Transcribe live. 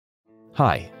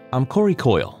Hi, I'm Corey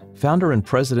Coyle, founder and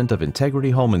president of Integrity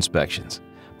Home Inspections.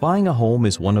 Buying a home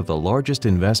is one of the largest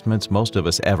investments most of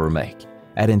us ever make.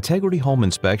 At Integrity Home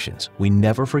Inspections, we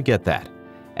never forget that.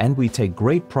 And we take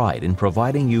great pride in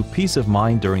providing you peace of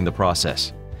mind during the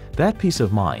process. That peace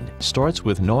of mind starts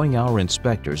with knowing our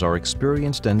inspectors are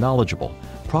experienced and knowledgeable,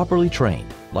 properly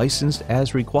trained, licensed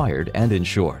as required, and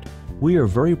insured. We are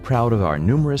very proud of our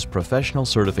numerous professional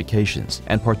certifications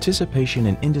and participation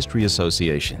in industry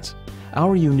associations.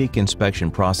 Our unique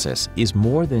inspection process is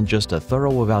more than just a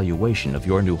thorough evaluation of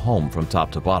your new home from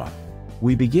top to bottom.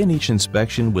 We begin each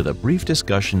inspection with a brief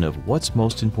discussion of what's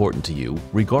most important to you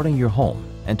regarding your home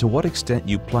and to what extent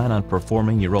you plan on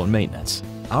performing your own maintenance.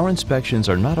 Our inspections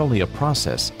are not only a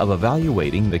process of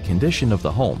evaluating the condition of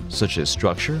the home, such as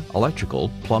structure, electrical,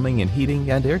 plumbing and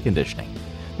heating, and air conditioning.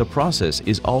 The process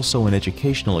is also an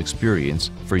educational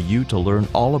experience for you to learn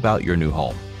all about your new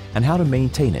home and how to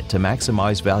maintain it to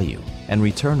maximize value and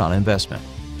return on investment.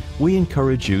 We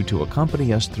encourage you to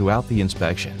accompany us throughout the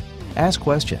inspection, ask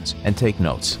questions, and take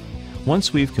notes.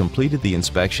 Once we've completed the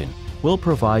inspection, we'll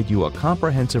provide you a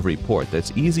comprehensive report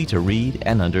that's easy to read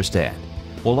and understand.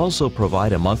 We'll also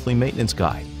provide a monthly maintenance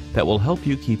guide that will help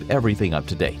you keep everything up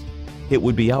to date. It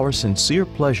would be our sincere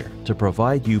pleasure to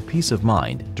provide you peace of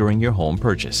mind during your home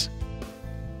purchase.